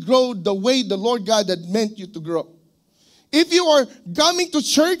actually grow the way the Lord God had meant you to grow. If you are coming to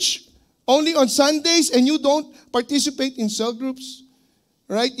church only on Sundays and you don't participate in cell groups,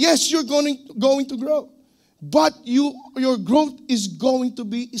 right? Yes, you're going to grow. But your growth is going to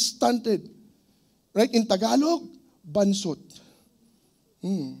be stunted. Right? In Tagalog, bansot.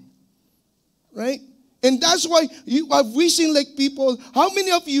 Right? And that's why have we seen people, how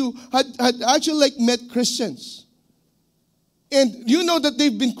many of you had actually met Christians? And you know that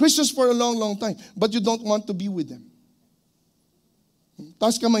they've been Christians for a long, long time, but you don't want to be with them.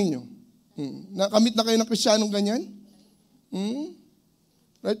 Taas kamay nyo. Nakamit na kayo ng Kristiyanong ganyan? Hmm?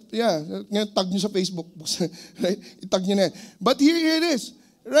 Right? Yeah. Ngayon, tag nyo sa Facebook. Right? Itag nyo na yan. But here it is.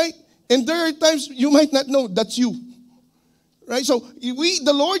 Right? And there are times you might not know that's you. Right? So,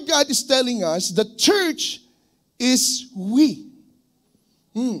 the Lord God is telling us the church is we.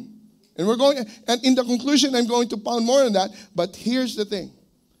 And and in the conclusion, I'm going to pound more on that. But here's the thing.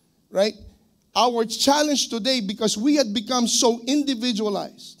 Right? Our challenge today, because we had become so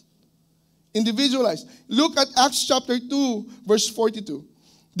individualized. Look at Acts chapter 2, verse 42.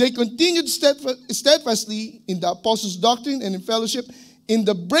 They continued steadfastly in the apostles' doctrine and in fellowship, in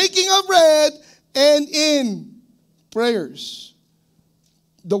the breaking of bread and in prayers.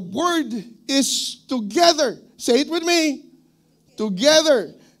 The word is together. Say it with me.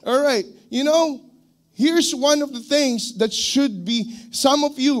 Together. All right. You know, here's one of the things that should be, some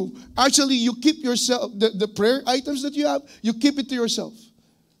of you, actually you keep yourself, the prayer items that you have, you keep it to yourself.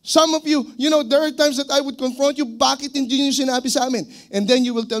 Some of you, you know, there are times that I would confront you, bakit hindi nyo sinabi sa amin? And then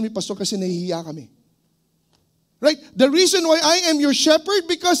you will tell me, Pastor, kasi nahihiya kami. Right? The reason why I am your shepherd,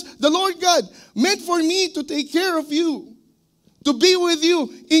 because the Lord God meant for me to take care of you, to be with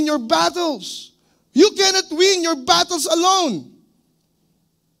you in your battles. You cannot win your battles alone.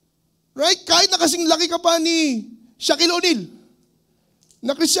 Right? Kahit na kasing laki ka pa ni Shaquille O'Neal,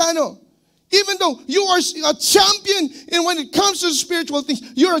 na Cristiano, even though you are a champion, and when it comes to spiritual things,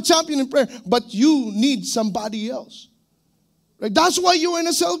 you're a champion in prayer, but you need somebody else. Right? That's why you're in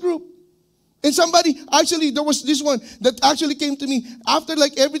a cell group. And somebody, actually, there was this one that actually came to me after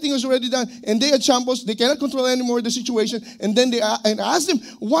like everything was already done, and they had shambles, they cannot control anymore the situation, and then I asked them,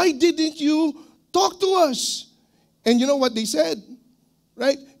 why didn't you talk to us? And you know what they said?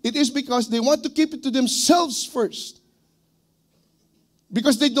 Right? It is because they want to keep it to themselves first.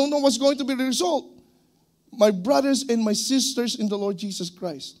 Because they don't know what's going to be the result. My brothers and my sisters in the Lord Jesus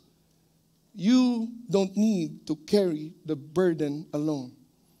Christ, you don't need to carry the burden alone.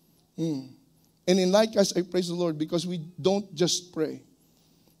 And in like us, I praise the Lord because we don't just pray.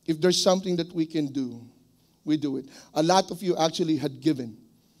 If there's something that we can do, we do it. A lot of you actually had given.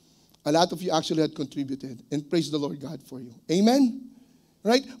 A lot of you actually had contributed. And praise the Lord God for you. Amen?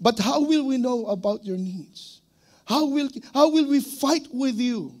 Right? But how will we know about your needs? How will we fight with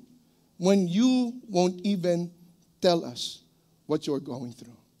you when you won't even tell us what you're going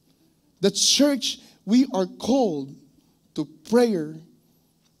through? The church, we are called to prayer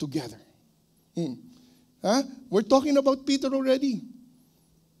together. We're talking about Peter already.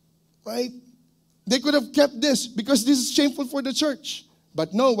 Right? They could have kept this because this is shameful for the church.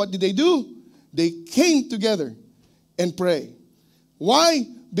 But no, what did they do? They came together and prayed. Why?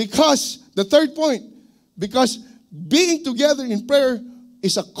 Because, the third point, because being together in prayer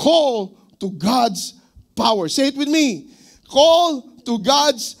is a call to God's power. Say it with me. Call to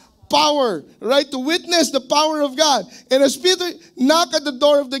God's power, right? To witness the power of God. And as Peter knocked at the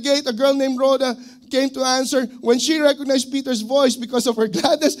door of the gate, a girl named Rhoda came to answer. When she recognized Peter's voice because of her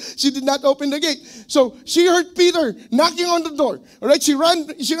gladness, she did not open the gate. So she heard Peter knocking on the door. All right, she ran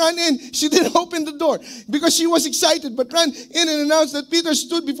in. She didn't open the door because she was excited, but ran in and announced that Peter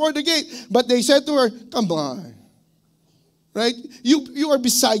stood before the gate. But they said to her, "Come on." Right? You are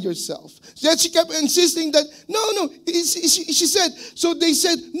beside yourself. Yet she kept insisting that, no. She said, so they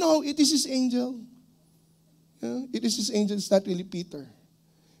said, no, it is his angel. It is his angel. It's not really Peter.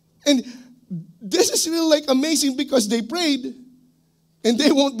 And this is really like amazing because they prayed and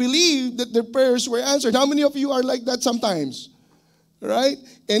they won't believe that their prayers were answered. How many of you are like that sometimes? Right?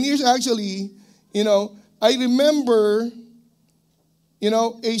 And here's actually, I remember,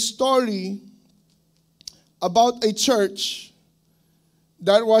 a story about a church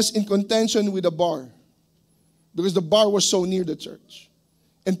that was in contention with a bar because the bar was so near the church.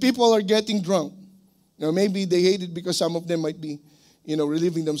 And people are getting drunk. Maybe they hate it because some of them might be,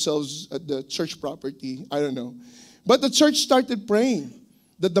 relieving themselves at the church property. I don't know. But the church started praying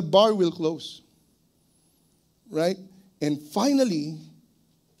that the bar will close. Right? And finally,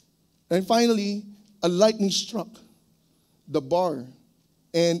 a lightning struck the bar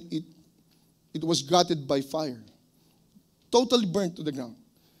and it was gutted by fire. Totally burnt to the ground.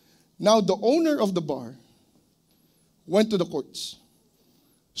 Now the owner of the bar went to the courts,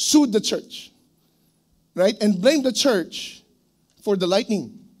 sued the church, right? And blamed the church for the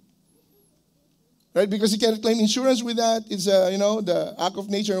lightning. Right? Because he cannot claim insurance with that. It's, the act of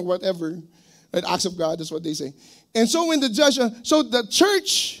nature or whatever. Right? Acts of God, that's what they say. And so when the judge, so the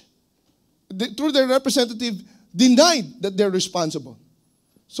church, through their representative, denied that they're responsible.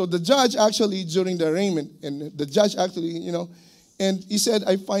 So the judge actually, during the arraignment, and the judge actually, and he said,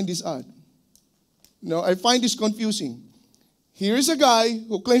 I find this odd. I find this confusing. Here is a guy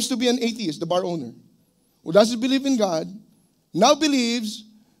who claims to be an atheist, the bar owner, who doesn't believe in God, now believes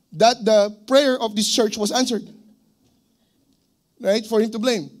that the prayer of this church was answered. Right? For him to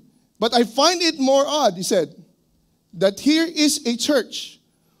blame. But I find it more odd, he said, that here is a church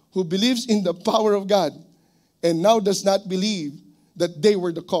who believes in the power of God and now does not believe that they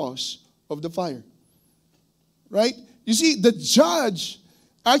were the cause of the fire. Right? You see, the judge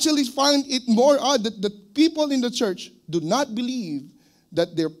actually find it more odd that the people in the church do not believe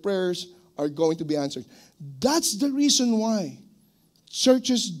that their prayers are going to be answered. That's the reason why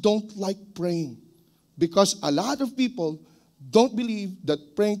churches don't like praying. Because a lot of people don't believe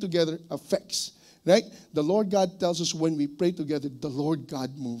that praying together affects. Right? The Lord God tells us when we pray together, the Lord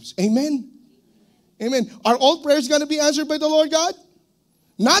God moves. Amen? Amen. Are all prayers going to be answered by the Lord God?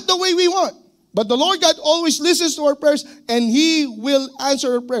 Not the way we want. But the Lord God always listens to our prayers and He will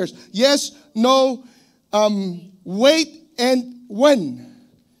answer our prayers. Yes, no, wait, and when.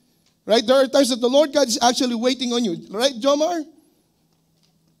 Right? There are times that the Lord God is actually waiting on you. Right, Jomar?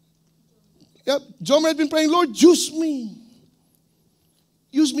 Yep. Jomar had been praying, Lord, use me.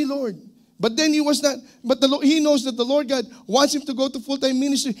 Use me, Lord. But then he was not, he knows that the Lord God wants him to go to full-time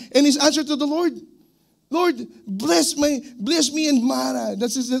ministry. And his answer to the Lord, Lord, bless me and Mara.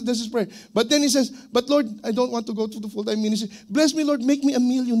 That's his prayer. But then he says, but Lord, I don't want to go to the full-time ministry. Bless me, Lord, make me a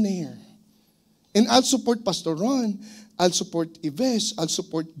millionaire. And I'll support Pastor Ron. I'll support Yves. I'll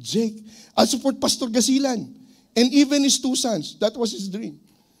support Jake. I'll support Pastor Gasilan. And even his 2 sons. That was his dream.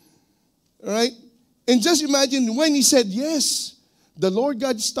 All right? And just imagine when he said yes, the Lord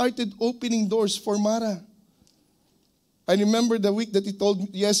God started opening doors for Mara. I remember the week that he told me,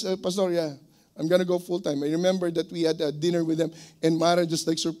 yes, Pastor, yeah, I'm going to go full-time. I remember that we had a dinner with them, and Mara just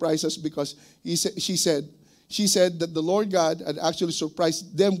like surprised us because she said that the Lord God had actually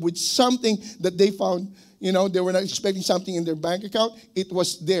surprised them with something that they found. You know, they were not expecting something in their bank account. It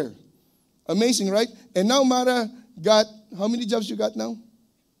was there. Amazing, right? And now Mara got, how many jobs you got now?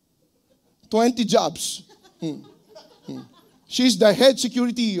 20 jobs. She's the head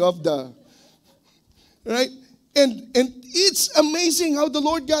security of the, right? And it's amazing how the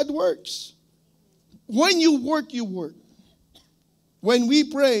Lord God works. When you work, you work. When we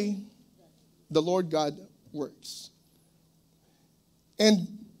pray, the Lord God works. And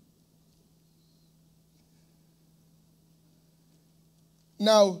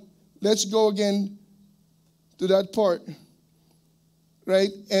now, let's go again to that part, right?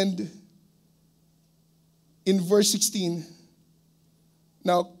 And in verse 16,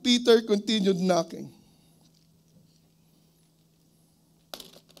 now Peter continued knocking.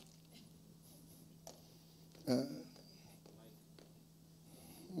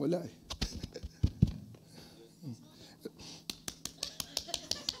 Wala eh.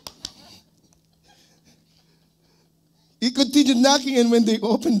 He continued knocking, and when they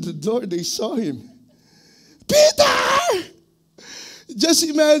opened the door, they saw him. Peter! Just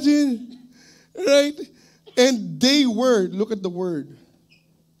imagine, right? And they were, look at the word,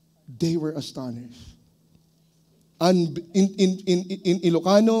 they were astonished. In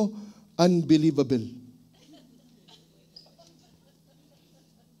Ilocano, unbelievable.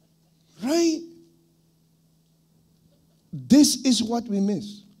 Right? This is what we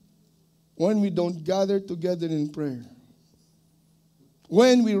miss when we don't gather together in prayer.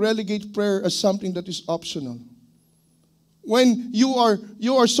 When we relegate prayer as something that is optional. When you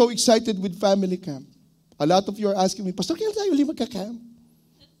are so excited with family camp. A lot of you are asking me, Pastor, kailan tayo uli magka-camp?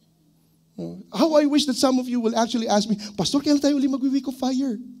 How I wish that some of you will actually ask me, Pastor, kailan tayo uli mag-week of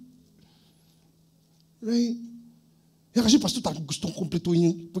fire? Right? Yeah, kasi Pastor, talagang gusto kong kumpletuhin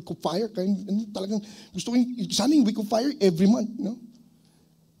yung week of fire. Kaya talagang gusto kong, sana yung week of fire every month. No?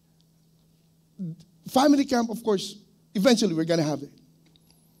 Family camp, of course, eventually we're gonna have it.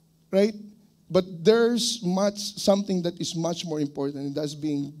 Right? But there's something that is much more important, and that's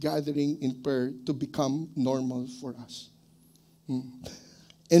being gathering in prayer to become normal for us.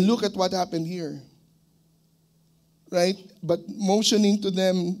 And look at what happened here. Right? But motioning to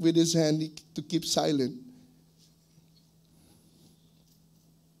them with his hand to keep silent.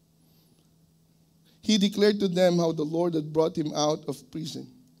 He declared to them how the Lord had brought him out of prison.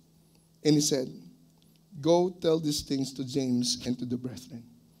 And he said, go tell these things to James and to the brethren.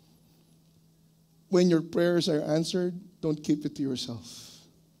 When your prayers are answered, don't keep it to yourself.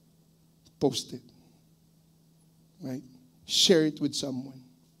 Post it. Right? Share it with someone.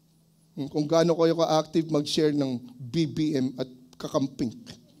 Kung gaano kayo ka-active, mag-share ng BBM at kakamping.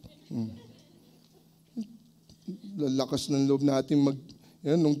 Lalakas ng loob natin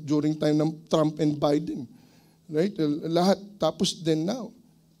during time ng Trump and Biden. Right? Lahat. Tapos then now,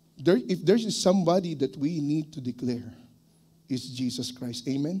 if there is somebody that we need to declare, is Jesus Christ.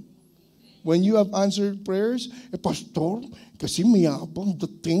 Amen? When you have answered prayers, Pastor, kasi mayabang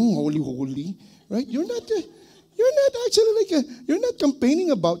dating, holy. Right? You're not actually you're not complaining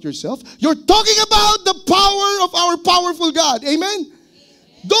about yourself. You're talking about the power of our powerful God. Amen?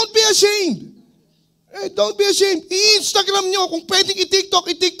 Don't be ashamed. Right? Don't be ashamed. I-Instagram nyo. Kung pwedeng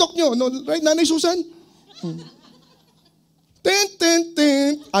i-TikTok nyo. No, right, Nanay Susan?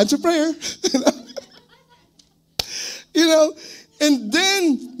 Answer prayer. And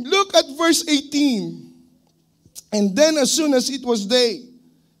then look at verse 18. And then as soon as it was day,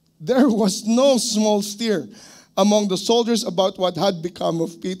 there was no small stir among the soldiers about what had become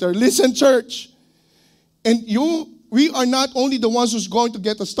of Peter. Listen, church. And we are not only the ones who's going to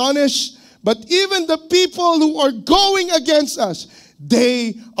get astonished, but even the people who are going against us,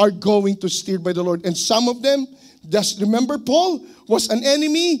 they are going to steer by the Lord. And some of them, just remember, Paul was an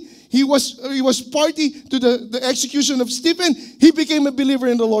enemy. He was party to the execution of Stephen. He became a believer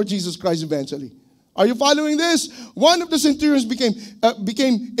in the Lord Jesus Christ eventually. Are you following this? One of the centurions became a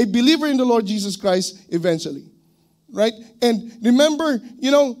believer in the Lord Jesus Christ eventually. Right? And remember,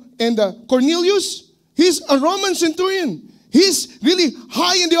 Cornelius, he's a Roman centurion. He's really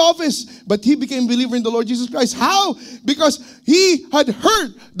high in the office, but he became a believer in the Lord Jesus Christ. How? Because he had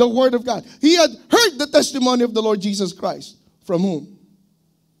heard the word of God. He had heard the testimony of the Lord Jesus Christ. From whom?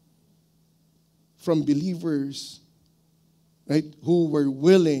 From believers, right, who were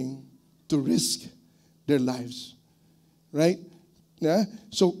willing to risk their lives, right? Yeah.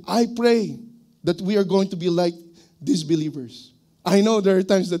 So I pray that we are going to be like these believers. I know there are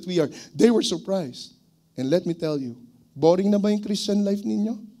times that we are. They were surprised, and let me tell you, boring na ba yung Christian life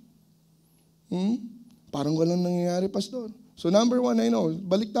ninyo? Parang walang nangyayari, Pastor. So number one, I know,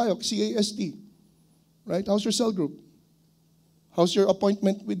 balik tayo, CAST, right? How's your cell group? How's your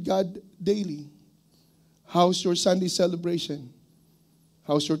appointment with God daily? How's your Sunday celebration?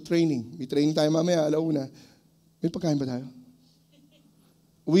 How's your training? May training tayo mamaya, alauna. May pagkain ba tayo?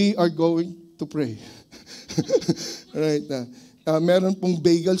 We are going to pray. Right na. Meron pong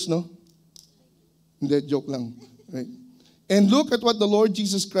bagels, no? Hindi, joke lang. Right? And look at what the Lord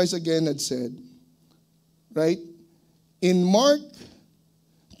Jesus Christ again had said. Right? In Mark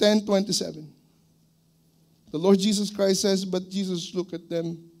 10:27. The Lord Jesus Christ says, but Jesus looked at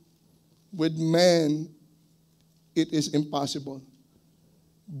them. With man, it is impossible.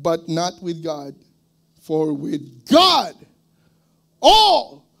 But not with God. For with God,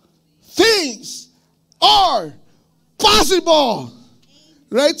 all things are possible.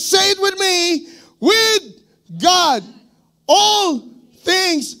 Right? Say it with me. With God, all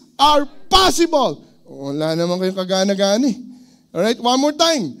things are possible. Wala naman kayong kagana-gani. Alright, one more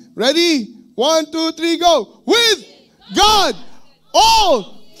time. Ready? 1, 2, 3, go. With God,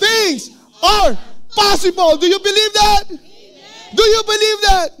 all things are possible. Do you believe that? Amen. Do you believe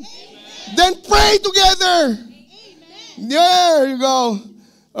that? Amen. Then pray together. Amen. There you go.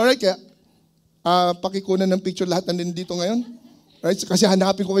 Alright, kaya pakikunan ng picture lahat na dito ngayon. Right? Kasi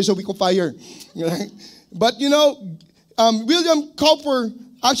hanapin ko kayo sa Week of Fire. Right? But William Cowper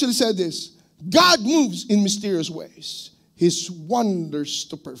actually said this. God moves in mysterious ways. His wonders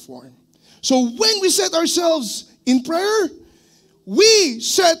to perform. So when we set ourselves in prayer, we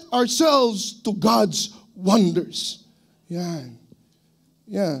set ourselves to God's wonders. Yeah.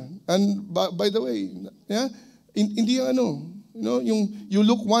 Yeah. And by the way, yeah, hindi you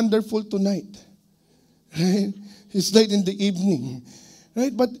look wonderful tonight. Right? It's late in the evening.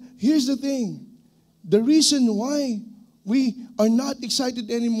 Right? But here's the thing. The reason why we are not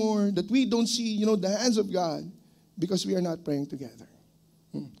excited anymore, that we don't see, the hands of God, because we are not praying together.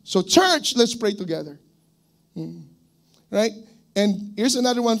 So church, let's pray together. Right? And here's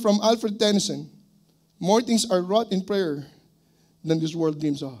another one from Alfred Tennyson. More things are wrought in prayer than this world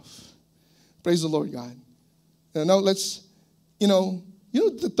dreams of. Praise the Lord God. And now let's,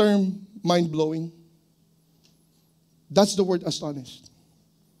 the term mind-blowing? That's the word astonished.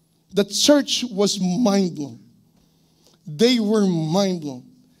 The church was mind-blown. They were mind-blown.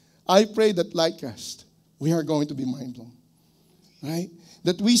 I pray that like us, we are going to be mind-blown. Right?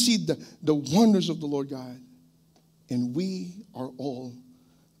 That we see the wonders of the Lord God. And we are all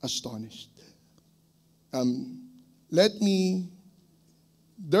astonished.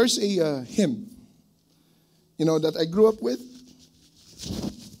 There's a hymn, that I grew up with.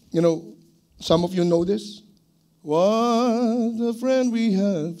 Some of you know this. What a friend we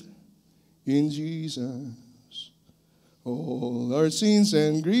have in Jesus. All our sins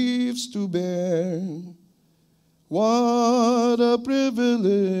and griefs to bear. What a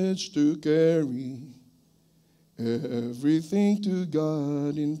privilege to carry everything to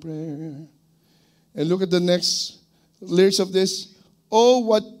God in prayer. And look at the next lyrics of this. Oh,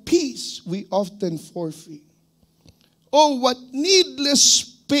 what peace we often forfeit. Oh, what needless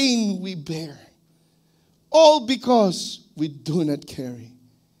pain we bear. All because we do not carry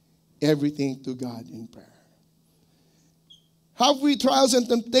everything to God in prayer. Have we trials and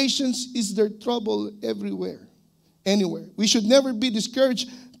temptations? Is there trouble everywhere? Anywhere. We should never be discouraged.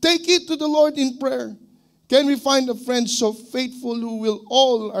 Take it to the Lord in prayer. Can we find a friend so faithful who will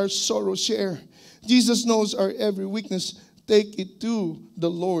all our sorrow share? Jesus knows our every weakness. Take it to the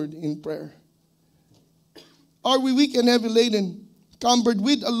Lord in prayer. Are we weak and heavy laden, cumbered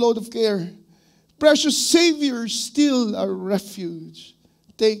with a load of care? Precious Savior, still our refuge.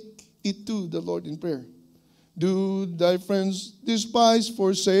 Take it to the Lord in prayer. Do thy friends despise,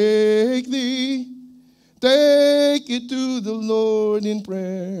 forsake thee? Take it to the Lord in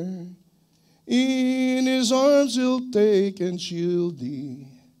prayer. In his arms he'll take and shield thee.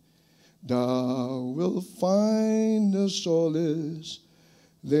 Thou wilt find a solace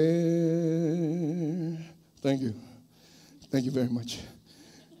there. Thank you. Thank you very much.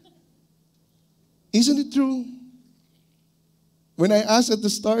 Isn't it true? When I asked at the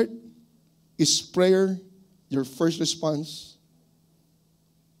start, is prayer your first response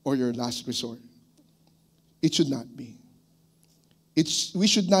or your last resort? It should not be. We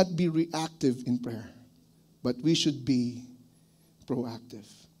should not be reactive in prayer, but we should be proactive.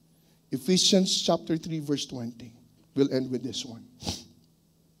 Ephesians chapter 3, verse 20. We'll end with this one.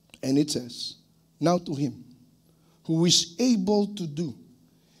 And it says, now to him who is able to do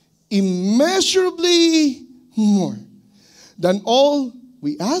immeasurably more than all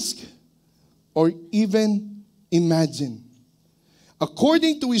we ask or even imagine,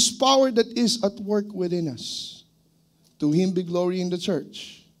 according to his power that is at work within us. To him be glory in the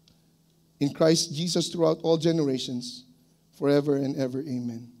church, in Christ Jesus throughout all generations, forever and ever.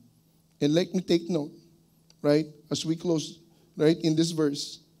 Amen. And let me take note, right, as we close, right, in this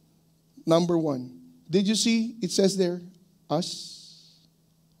verse, number 1. Did you see it says there, us?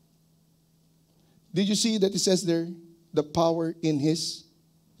 Did you see that it says there, the power in his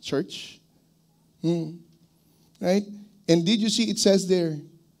church? Right? And did you see it says there,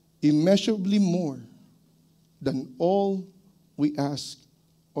 immeasurably more than all we ask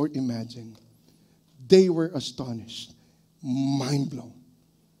or imagine? They were astonished, mind blown.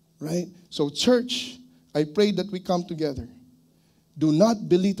 Right? So church, I pray that we come together. Do not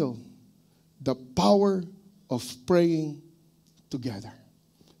belittle the power of praying together.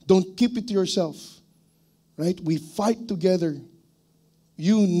 Don't keep it to yourself. Right? We fight together.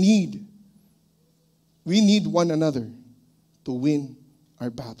 We need one another to win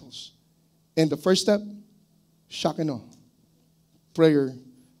our battles. And the first step, shakeno, prayer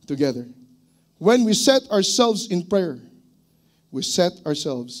together. When we set ourselves in prayer, we set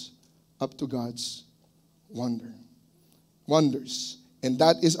ourselves up to God's wonders. And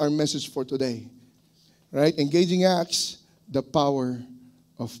that is our message for today. Right? Engaging acts, the power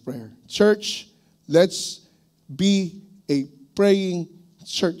of prayer. Church, let's be a praying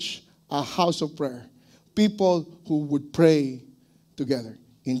church, a house of prayer. People who would pray together.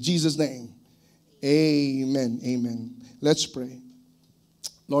 In Jesus' name, amen, amen. Let's pray.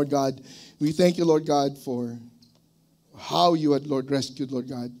 Lord God, we thank you, Lord God, for how you had, Lord, rescued, Lord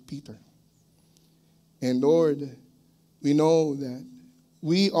God, Peter. And Lord, we know that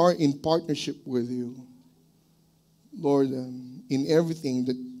we are in partnership with you, Lord, in everything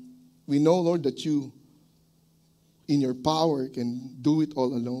that we know, Lord, that you, in your power, can do it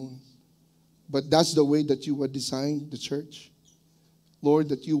all alone. But that's the way that you had designed the church. Lord,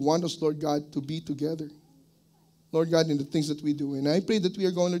 that you want us, Lord God, to be together. Lord God, in the things that we do. And I pray that we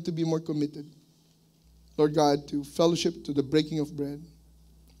are going to be more committed, Lord God, to fellowship, to the breaking of bread.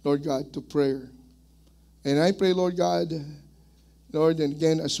 Lord God, to prayer. And I pray, Lord God, Lord, and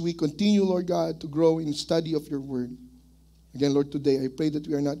again, as we continue, Lord God, to grow in study of your word. Again, Lord, today, I pray that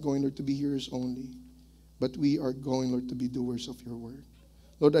we are not going, Lord, to be hearers only, but we are going, Lord, to be doers of your word.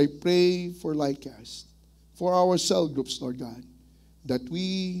 Lord, I pray for Lightcast, for our cell groups, Lord God, that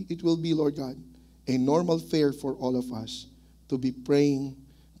it will be, Lord God, a normal fare for all of us to be praying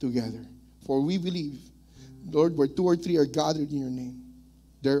together. For we believe, Lord, where 2 or 3 are gathered in your name,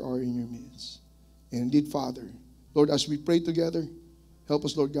 there are in your midst. And indeed, Father, Lord, as we pray together, help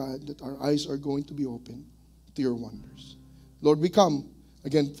us, Lord God, that our eyes are going to be open to your wonders. Lord, we come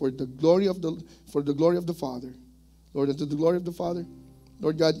again for the glory of the Father, Lord, and to the glory of the Father,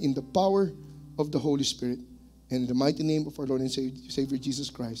 Lord God, in the power of the Holy Spirit, and in the mighty name of our Lord and Savior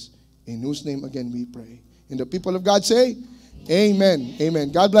Jesus Christ, in whose name again we pray. And the people of God say, amen.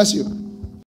 Amen. God bless you.